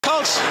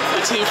Coach,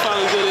 the team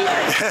finally did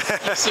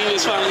it. The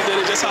seniors finally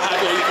did it. Just how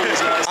happy are you for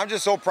these guys? I'm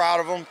just so proud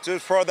of them,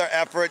 just for their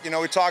effort. You know,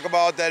 we talk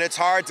about that it's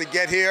hard to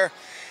get here,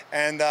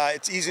 and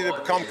it's easy to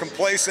become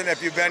complacent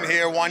if you've been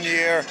here 1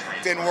 year,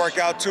 didn't work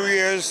out 2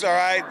 years, all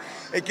right?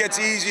 It gets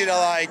easy to,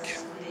 like,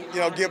 you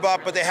know, give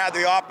up, but they had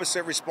the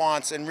opposite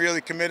response and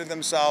really committed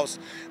themselves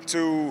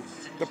to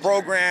the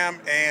program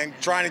and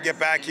trying to get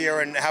back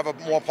here and have a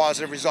more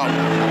positive result.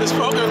 This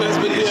program has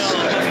been here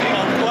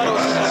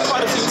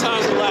quite a few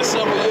times in the last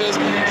several years.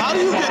 How do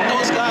you get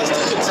those guys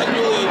to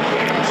continually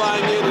buy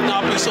in and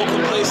not be so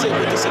complacent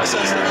with the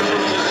success that the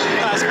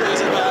past players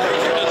have had,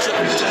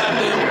 and to have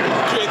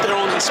them create their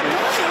own history?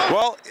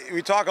 Well,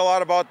 we talk a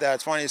lot about that.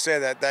 It's funny you say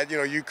that you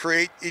know, you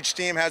create, each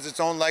team has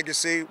its own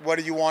legacy. What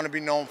do you want to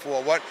be known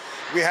for? What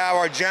we have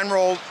our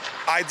general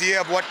idea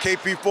of what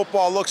KP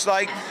football looks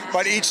like,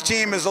 but each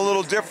team is a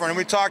little different. And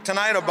we talked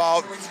tonight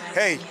about,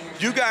 hey,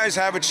 you guys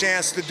have a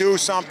chance to do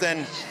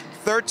something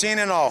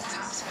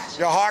 13-0.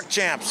 You're Hawk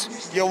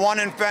champs. You won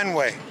in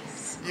Fenway.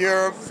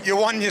 You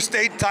won your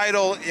state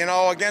title, you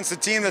know, against the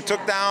team that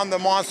took down the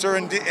monster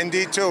in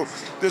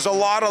D2. There's a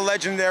lot of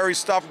legendary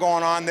stuff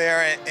going on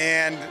there,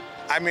 and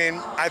I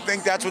mean, I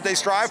think that's what they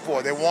strive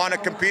for. They want to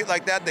compete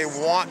like that. They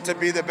want to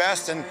be the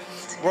best, and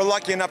we're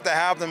lucky enough to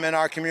have them in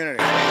our community.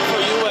 For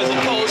you as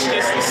a coach,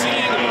 just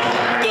seeing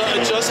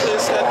the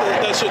adjustments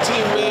that your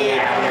team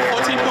made,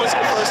 14 points in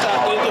the first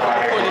half, then give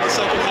up a point in the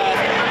second half,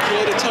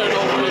 created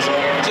turnovers.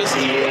 Just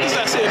what does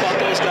that say about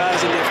those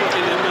guys and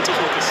their mental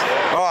focus?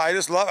 Oh, I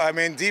just love it. I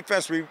mean,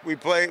 defense, we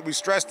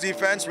stress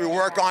defense, we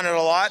work on it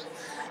a lot,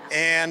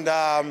 and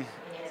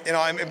you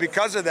know, and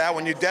because of that,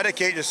 when you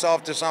dedicate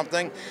yourself to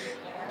something,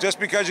 just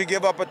because you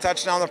give up a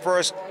touchdown the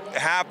first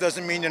half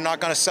doesn't mean you're not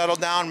going to settle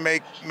down,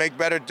 make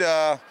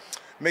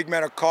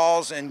better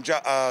calls and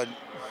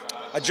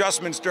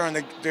adjustments during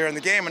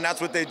the game, and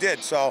that's what they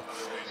did. So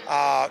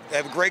they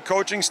have a great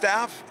coaching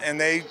staff, and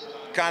they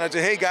kind of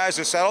say, hey guys,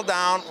 just settle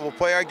down, we'll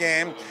play our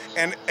game,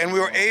 and we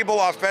were able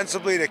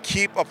offensively to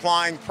keep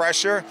applying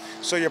pressure.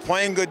 So you're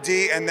playing good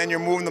D, and then you're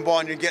moving the ball,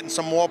 and you're getting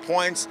some more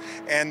points,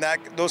 and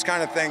those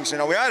kind of things. You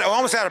know, we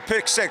almost had a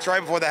pick six right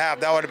before the half.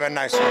 That would have been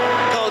nice.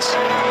 Coach,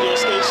 you're a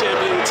state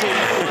champion team,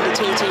 the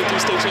 2023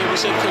 state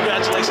championship.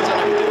 Congratulations on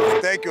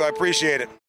everything. Thank you, I appreciate it.